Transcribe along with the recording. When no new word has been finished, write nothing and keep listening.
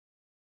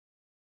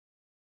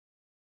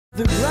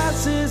The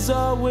grass is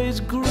always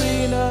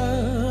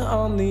greener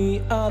on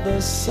the other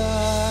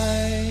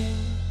side.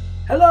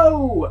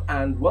 Hello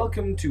and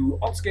welcome to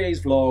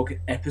Ottscay's vlog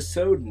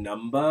episode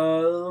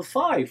number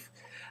 5.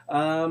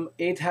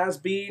 It has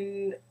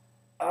been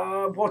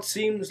what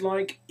seems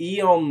like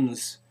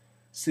eons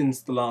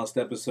since the last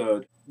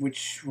episode,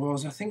 which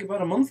was I think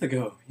about a month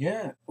ago.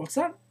 Yeah. What's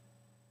that?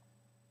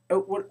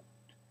 Oh, what?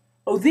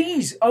 Oh,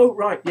 these! Oh,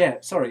 right, yeah,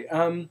 sorry.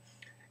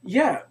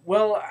 Yeah,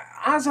 well,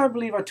 as I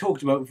believe I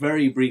talked about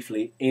very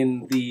briefly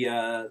in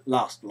the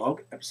last vlog,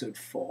 episode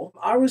 4,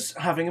 I was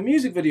having a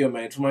music video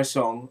made for my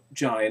song,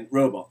 Giant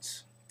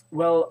Robots.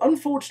 Well,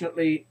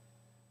 unfortunately,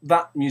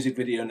 that music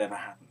video never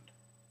happened.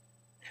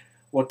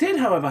 What did,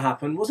 however,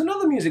 happen was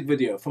another music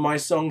video for my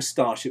song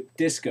Starship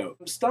Disco.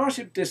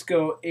 Starship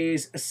Disco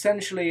is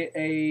essentially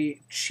a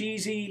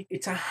cheesy,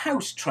 it's a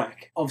house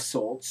track of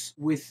sorts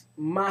with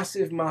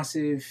massive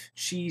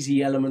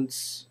cheesy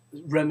elements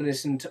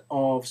reminiscent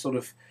of sort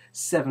of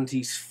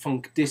 70s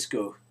funk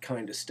disco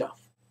kind of stuff.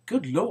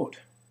 Good lord,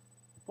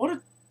 what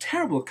a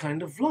terrible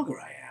kind of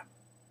vlogger I am.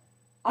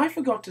 I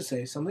forgot to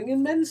say something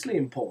immensely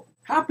important.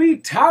 Happy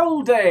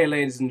Towel Day,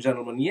 ladies and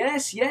gentlemen.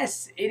 Yes,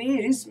 it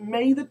is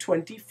May the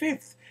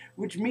 25th,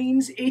 which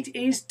means it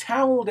is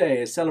Towel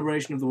Day, a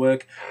celebration of the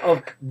work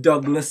of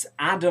Douglas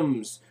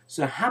Adams.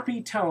 So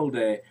happy Towel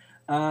Day.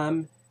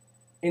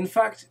 In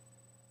fact,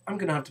 I'm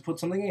going to have to put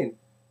something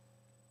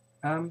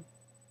in.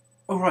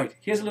 Oh right,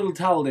 here's a little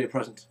Towel Day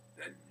present.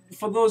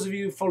 For those of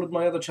you who followed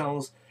my other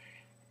channels,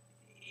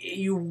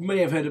 you may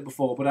have heard it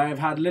before, but I have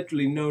had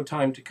literally no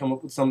time to come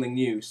up with something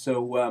new,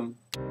 so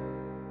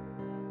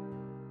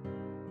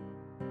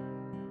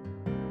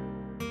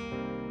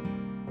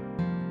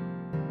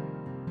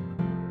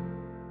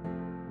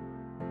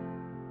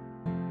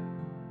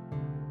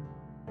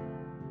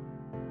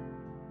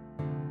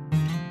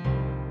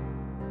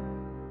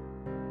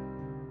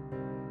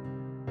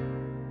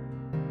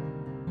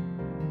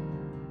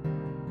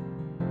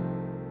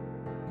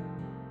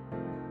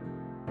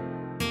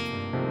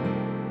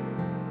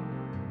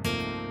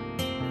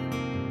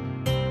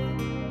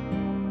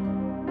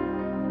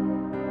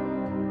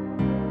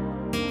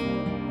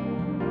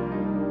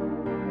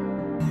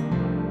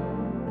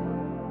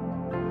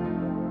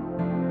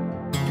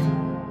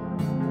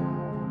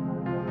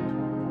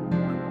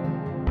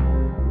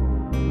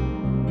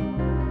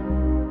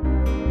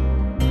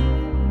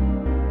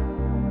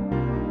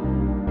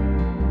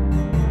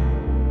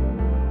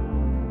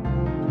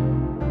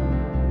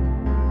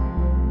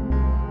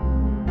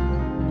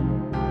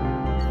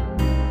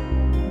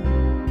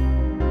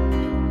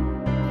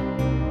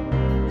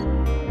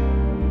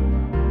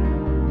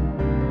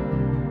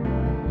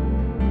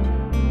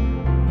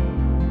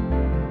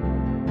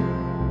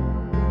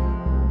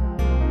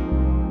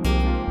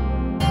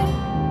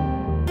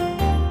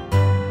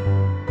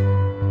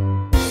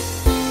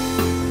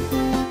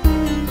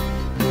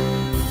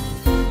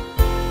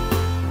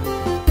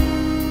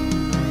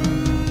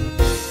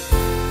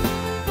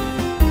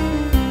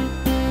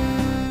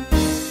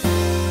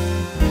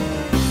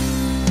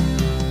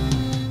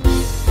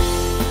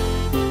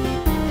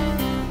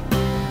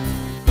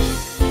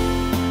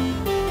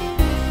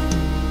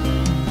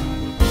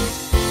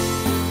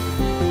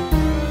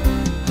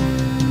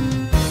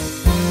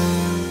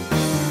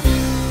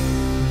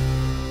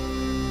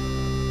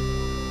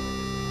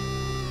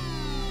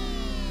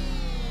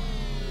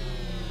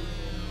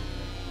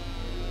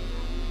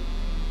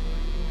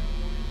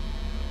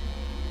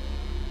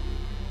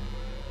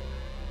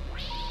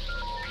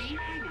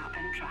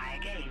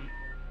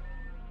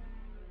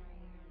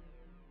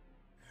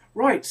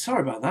right,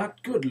 sorry about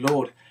that. Good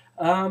lord.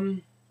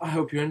 I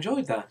hope you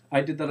enjoyed that.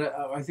 I did that,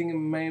 I think it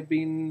may have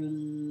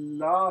been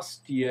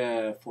last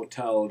year for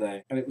Towel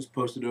Day, and it was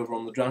posted over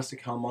on the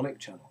Drastic Harmonic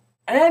channel.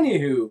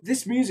 Anywho,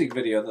 this music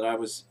video that I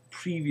was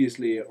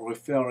previously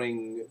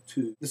referring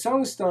to, the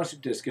song is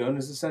Starship Disco and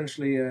is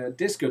essentially a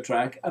disco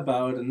track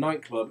about a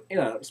nightclub in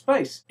outer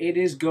space. It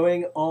is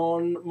going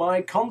on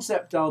my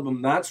concept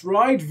album. That's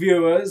right,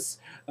 viewers.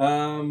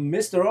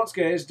 Mr.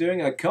 Ottscay is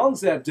doing a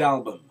concept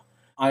album.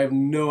 I have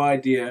no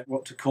idea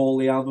what to call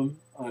the album.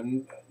 I have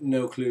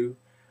no clue.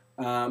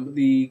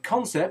 The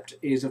concept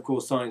is, of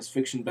course, science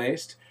fiction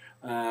based.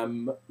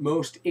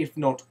 Most, if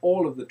not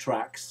all, of the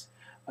tracks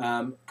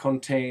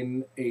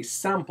contain a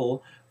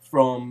sample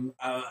from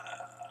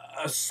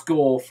a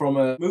score from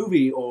a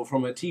movie or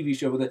from a TV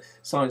show with a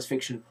science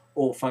fiction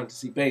or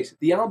fantasy base.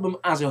 The album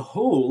as a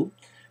whole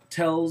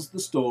tells the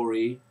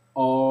story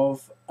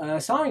of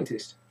a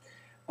scientist.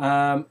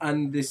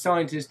 And the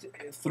scientist,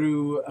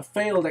 through a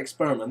failed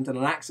experiment and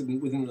an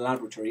accident within the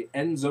laboratory,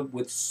 ends up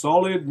with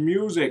solid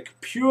music,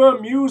 pure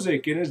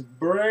music in his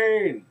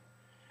brain.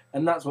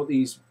 And that's what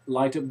these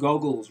light-up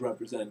goggles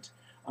represent.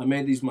 I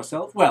made these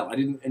myself. Well, I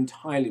didn't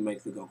entirely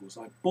make the goggles.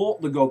 I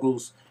bought the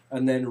goggles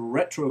and then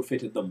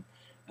retrofitted them.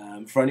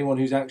 For anyone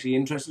who's actually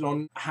interested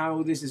on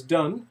how this is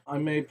done, I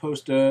may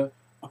post a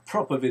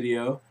proper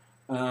video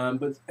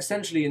But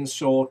essentially, in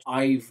short,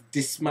 I've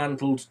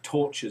dismantled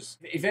torches.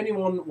 If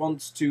anyone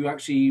wants to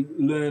actually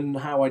learn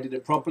how I did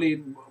it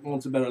properly,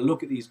 wants a better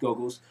look at these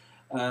goggles,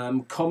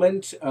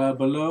 comment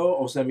below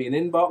or send me an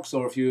inbox,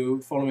 or if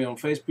you follow me on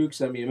Facebook,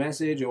 send me a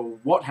message or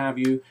what have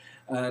you,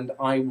 and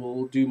I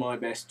will do my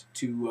best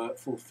to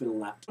fulfill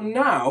that.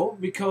 Now,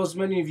 because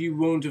many of you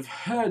won't have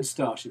heard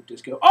Starship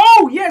Disco...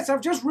 Oh, yes,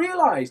 I've just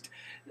realised!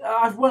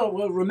 I've well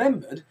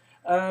remembered.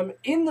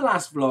 In the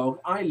last vlog,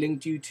 I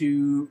linked you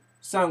to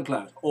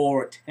SoundCloud,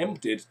 or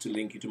attempted to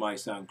link you to my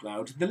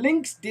SoundCloud. The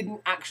links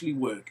didn't actually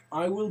work.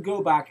 I will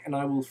go back and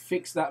I will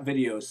fix that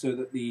video so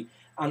that the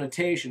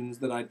annotations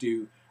that I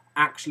do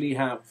actually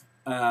have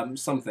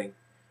something,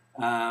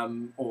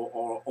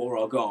 or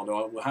are gone,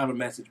 or will have a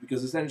message,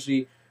 because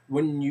essentially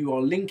when you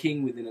are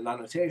linking within an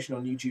annotation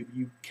on YouTube,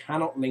 you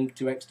cannot link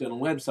to external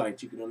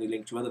websites. You can only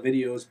link to other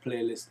videos,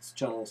 playlists,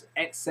 channels,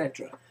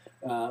 etc.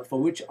 For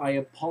which I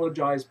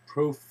apologise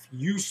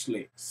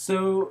profusely.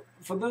 So,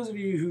 for those of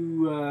you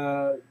who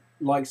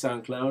like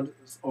SoundCloud,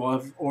 or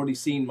have already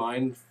seen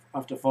mine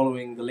after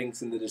following the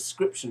links in the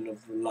description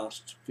of the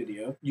last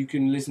video, you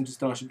can listen to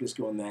Starship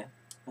Disco on there.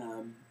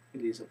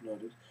 It is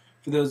uploaded.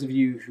 For those of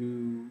you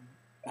who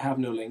have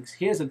no links,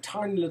 here's a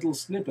tiny little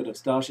snippet of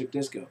Starship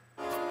Disco.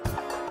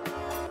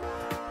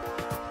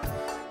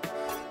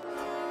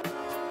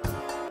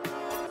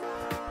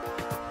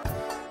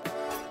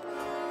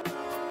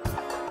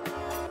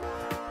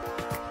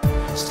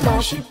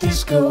 Starship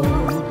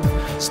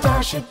Disco,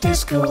 Starship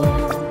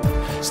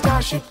Disco,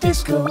 Starship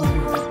Disco,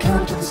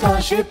 come to the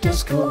Starship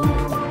Disco,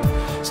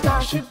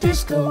 Starship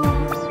Disco,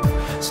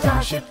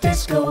 Starship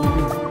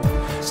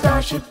Disco,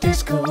 Starship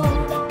Disco,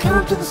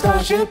 come to the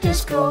Starship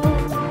Disco.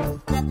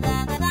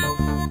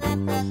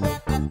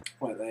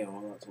 Right, there you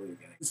are, that's what you're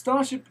getting. The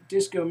Starship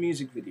Disco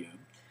music video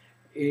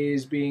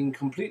is being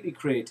completely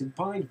created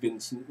by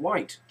Vincent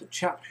White, the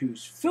chap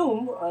whose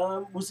film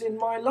was in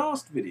my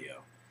last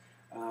video.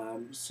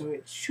 So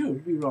it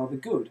should be rather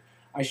good.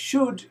 I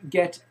should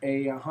get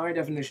a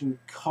high-definition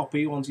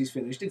copy once he's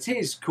finished. It's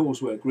his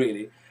coursework,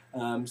 really.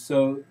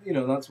 So, you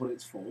know, that's what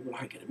it's for. But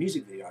I get a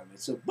music video out of it,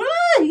 so,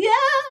 yeah!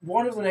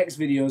 One of the next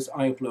videos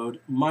I upload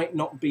might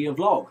not be a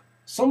vlog.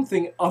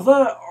 Something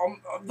other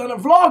than a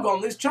vlog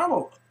on this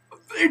channel.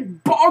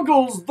 It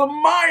boggles the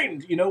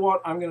mind! You know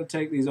what? I'm going to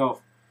take these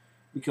off,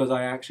 because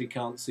I actually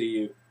can't see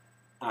you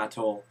at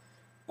all.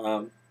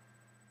 Ow,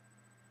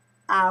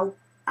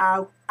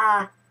 ow,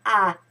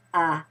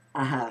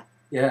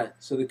 yeah,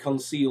 so the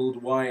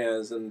concealed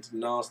wires and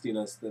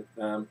nastiness that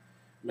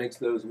makes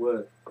those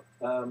work.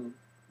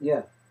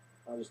 Yeah,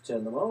 I'll just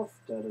turn them off.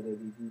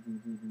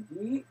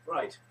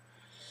 Right.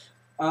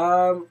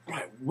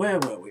 Right, where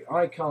were we?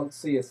 I can't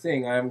see a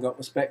thing. I haven't got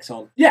my specs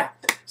on. Yeah,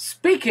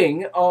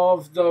 speaking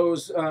of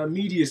those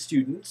media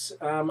students,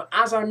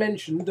 as I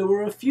mentioned, there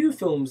were a few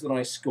films that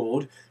I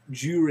scored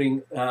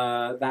during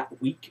that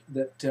week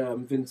that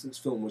Vincent's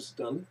film was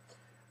done.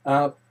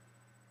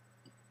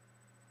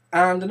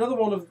 And another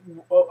one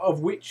of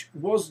which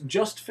was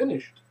just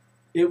finished.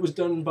 It was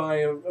done by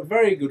a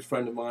very good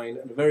friend of mine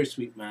and a very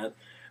sweet man,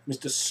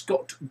 Mr.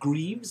 Scott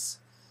Greaves,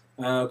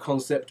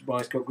 concept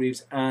by Scott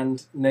Greaves,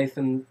 and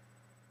Nathan...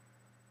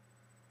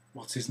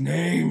 What's his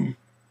name?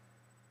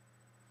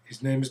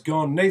 His name is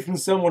gone. Nathan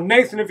someone.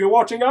 Nathan, if you're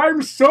watching,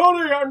 I'm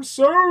sorry. I'm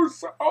so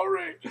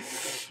sorry.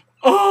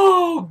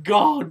 Oh,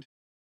 God.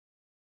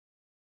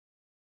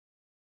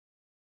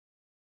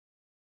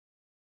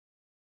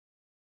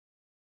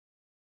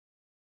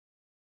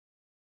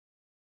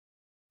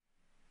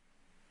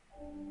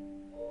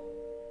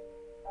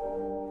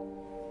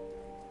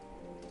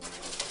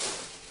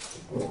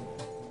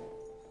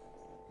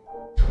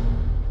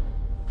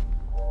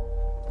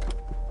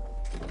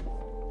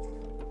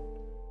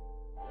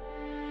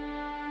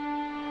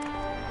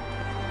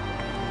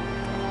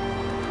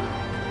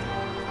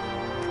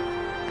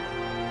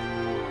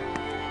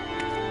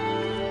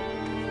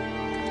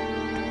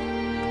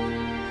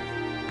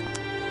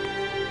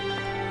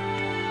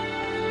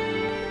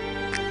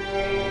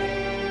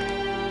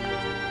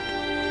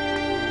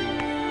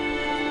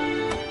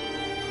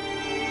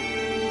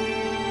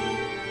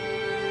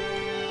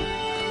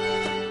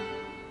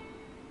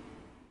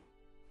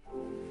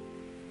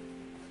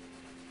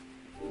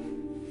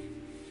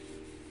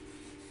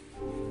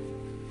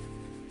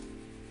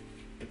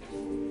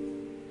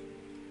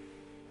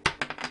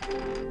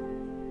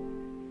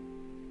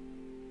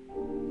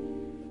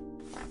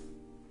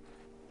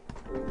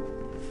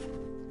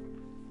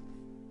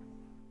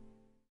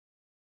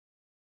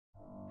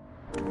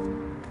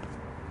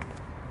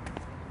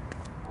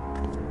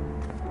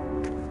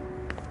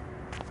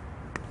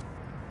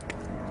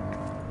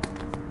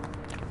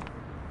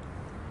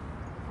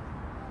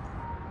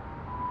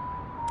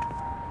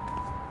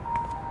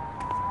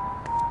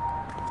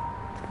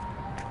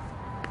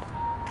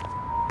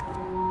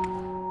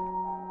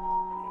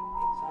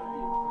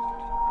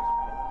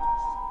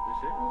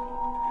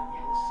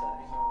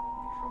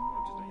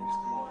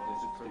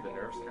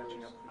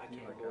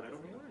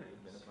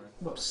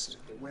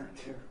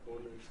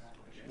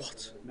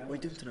 What? What are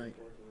you doing tonight?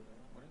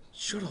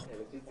 Shut up.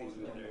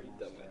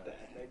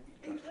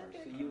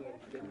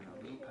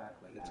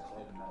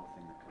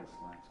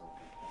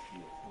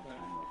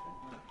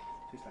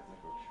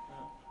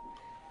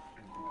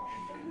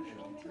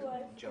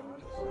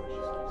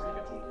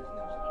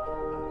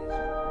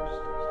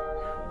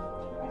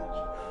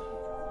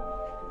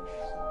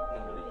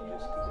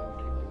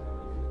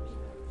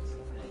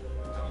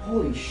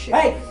 Holy shit.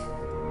 Hey!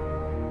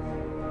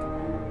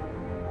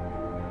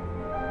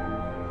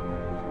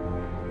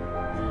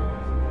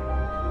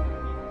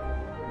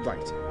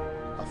 Right,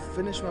 I've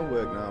finished my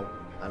work now,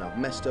 and I've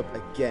messed up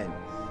again.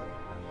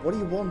 What do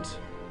you want?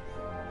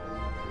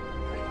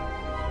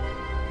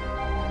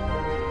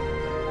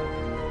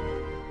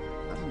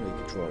 I didn't know you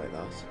could draw like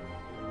that.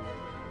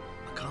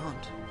 I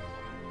can't.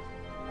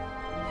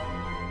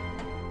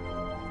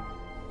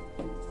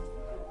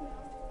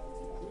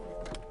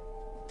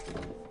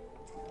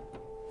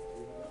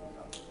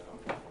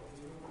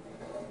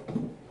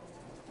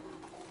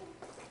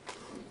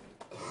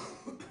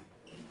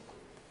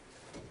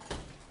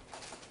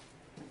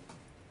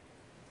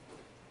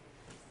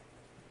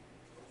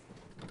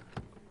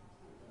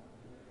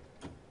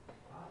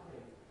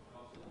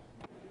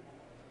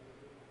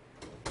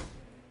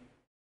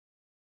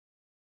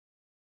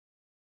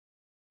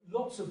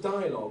 Lots of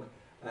dialogue.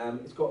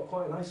 It's got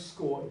quite a nice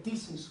score, a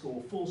decent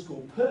score, full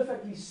score,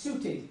 perfectly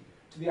suited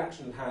to the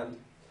action at hand.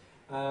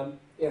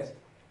 Yes.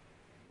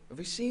 Have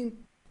you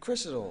seen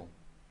Chris at all?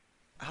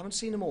 I haven't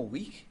seen him all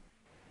week.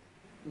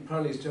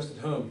 Apparently he's just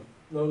at home.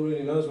 No one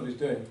really knows what he's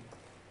doing.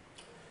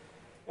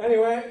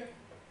 Anyway,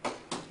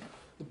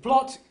 the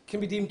plot can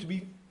be deemed to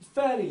be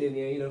fairly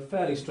linear,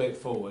 fairly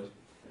straightforward.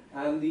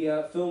 And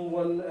the film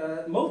won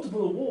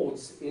multiple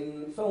awards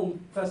in film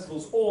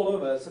festivals all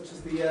over, such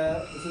as the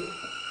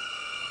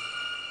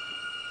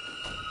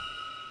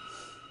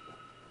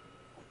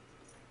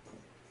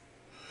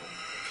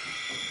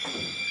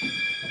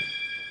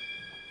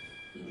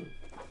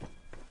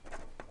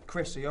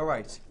Chris, are you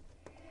alright?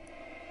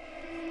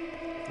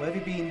 Where have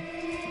you been?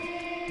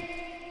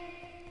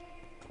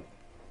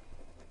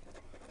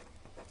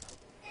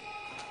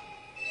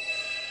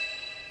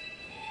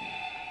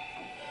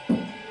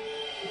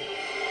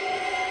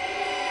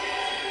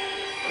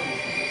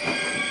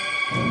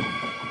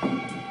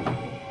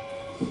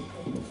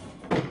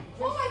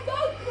 Oh my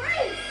God,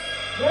 Chris!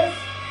 Yes?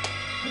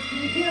 Can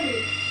you hear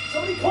me?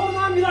 Somebody call an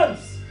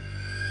ambulance!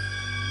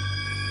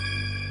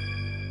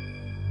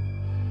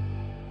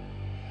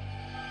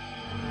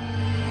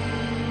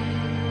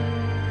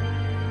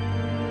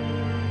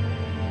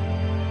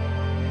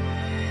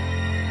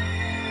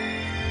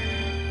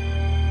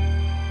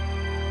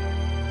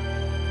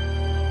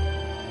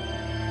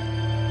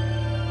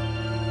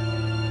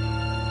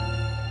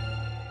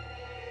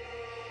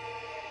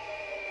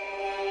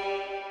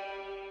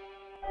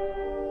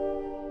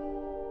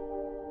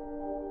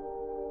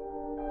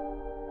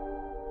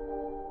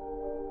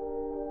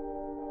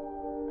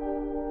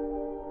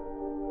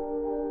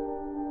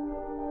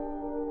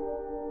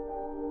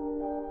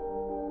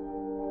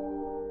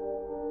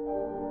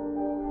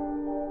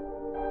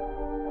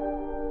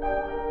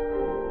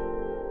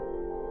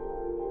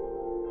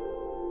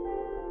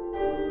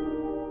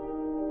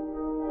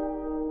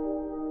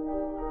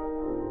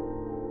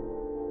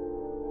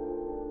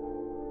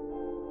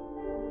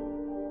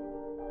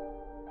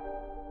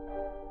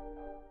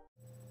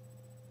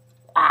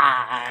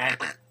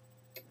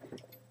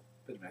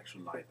 Bit of extra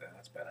light there,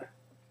 that's better.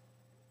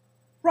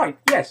 Right,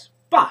 yes,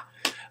 bah!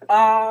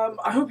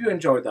 I hope you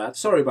enjoyed that.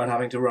 Sorry about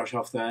having to rush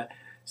off there.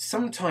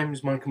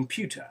 Sometimes my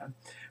computer,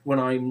 when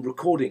I'm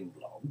recording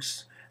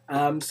vlogs,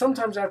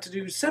 sometimes I have to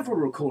do several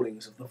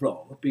recordings of the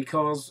vlog,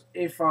 because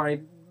if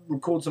I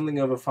record something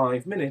over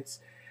 5 minutes,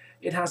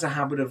 it has a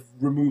habit of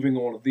removing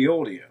all of the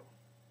audio.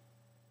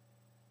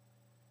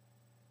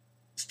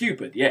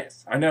 Stupid,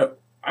 yes, I know.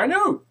 I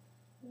know!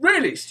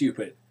 Really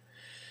stupid.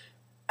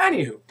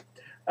 Anywho,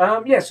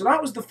 yeah, so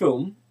that was the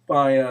film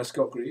by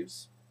Scott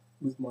Greaves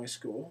with my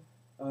score.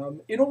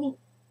 In all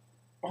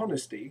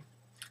honesty,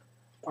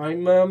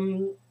 I'm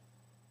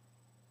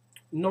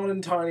not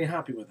entirely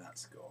happy with that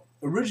score.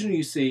 Originally,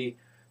 you see,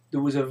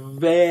 there was a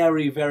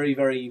very, very,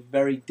 very,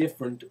 very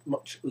different,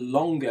 much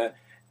longer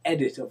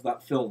edit of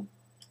that film,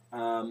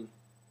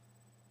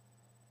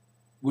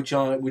 which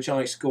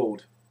I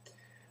scored.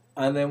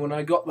 And then when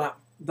I got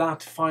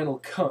that final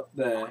cut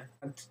there,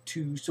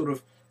 to sort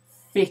of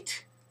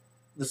fit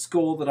the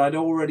score that I'd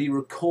already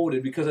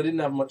recorded, because I didn't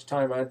have much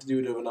time, I had to do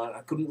it overnight,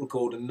 I couldn't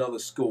record another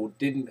score,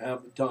 didn't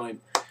have the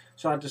time,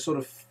 so I had to sort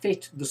of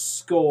fit the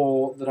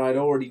score that I'd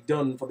already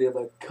done for the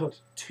other cut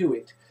to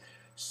it.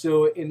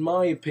 So in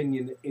my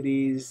opinion, it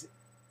is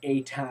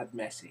a tad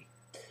messy.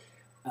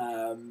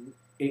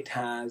 It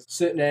has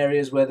certain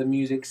areas where the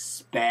music's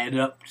sped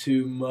up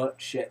too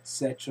much,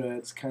 etc.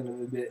 It's kind of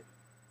a bit...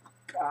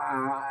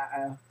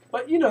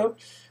 but you know,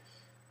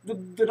 the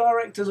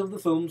directors of the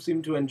film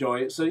seem to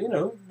enjoy it, so, you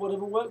know,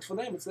 whatever works for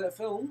them, it's their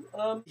film.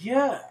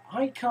 Yeah,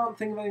 I can't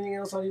think of anything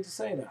else I need to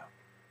say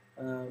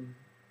now.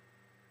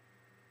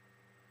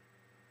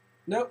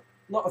 No,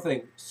 not a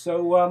thing.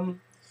 So,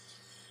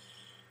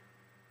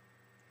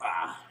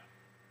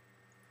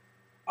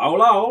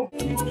 Owl, owl.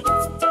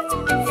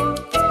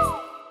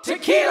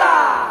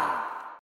 Tequila!